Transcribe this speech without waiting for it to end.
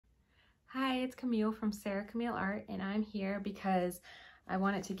Hi, it's Camille from Camille Art, and I'm here because I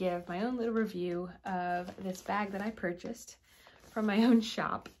wanted to give my own little review of this bag that I purchased from my own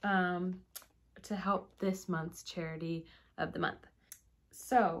shop to help this month's charity of the month.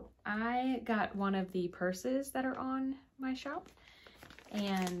 So I got one of the purses that are on my shop,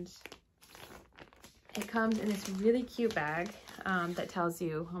 and it comes in this really cute bag that tells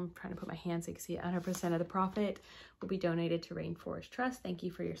you, I'm trying to put my hand so you can see it, 100% of the profit will be donated to Rainforest Trust. Thank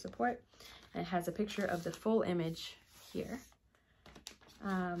you for your support. And it has a picture of the full image here.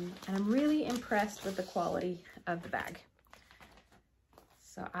 And I'm really impressed with the quality of the bag.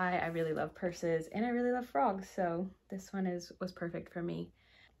 So I really love purses and I really love frogs. So this one was perfect for me.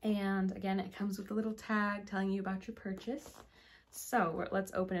 And again, it comes with a little tag telling you about your purchase. So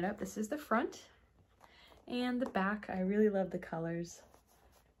let's open it up. This is the front. And the back, I really love the colors.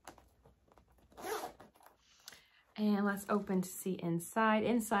 And let's open to see inside.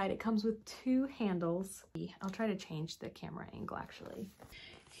 Inside, it comes with two handles. I'll try to change the camera angle actually.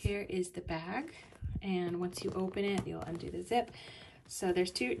 Here is the bag. And once you open it, you'll undo the zip. So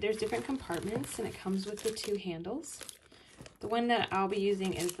there's different compartments and it comes with the two handles. The one that I'll be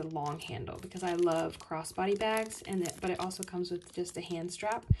using is the long handle because I love crossbody bags, but it also comes with just a hand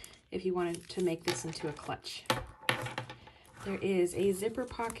strap if you wanted to make this into a clutch. There is a zipper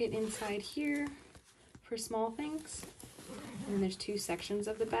pocket inside here for small things. And then there's two sections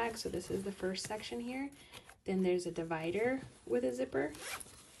of the bag. So this is the first section here. Then there's a divider with a zipper.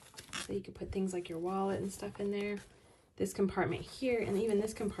 So you could put things like your wallet and stuff in there. This compartment here, and even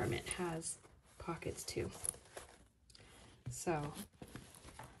this compartment has pockets too. So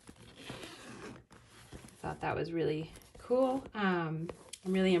I thought that was really cool. I'm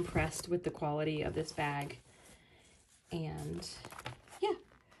really impressed with the quality of this bag. And yeah,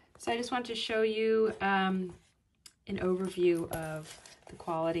 so I just want to show you an overview of the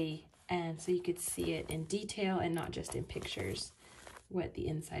quality, and so you could see it in detail and not just in pictures, what the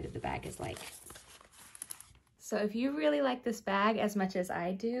inside of the bag is like. So if you really like this bag as much as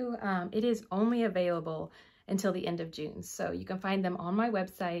I do, it is only available until the end of June. So you can find them on my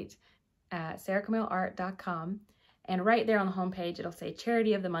website at sarahcamilleart.com. And right there on the homepage, it'll say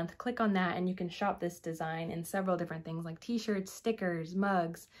Charity of the Month. Click on that and you can shop this design in several different things like t-shirts, stickers,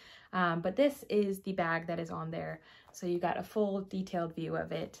 mugs. But this is the bag that is on there. So you got a full detailed view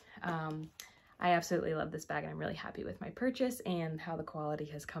of it. I absolutely love this bag and I'm really happy with my purchase and how the quality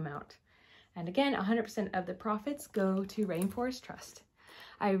has come out. And again, 100% of the profits go to Rainforest Trust.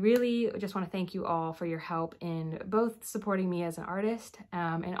 I really just want to thank you all for your help in both supporting me as an artist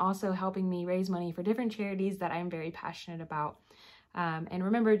and also helping me raise money for different charities that I'm very passionate about. And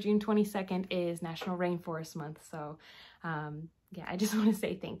remember, June 22nd is National Rainforest Month. So yeah, I just want to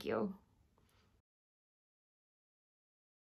say thank you.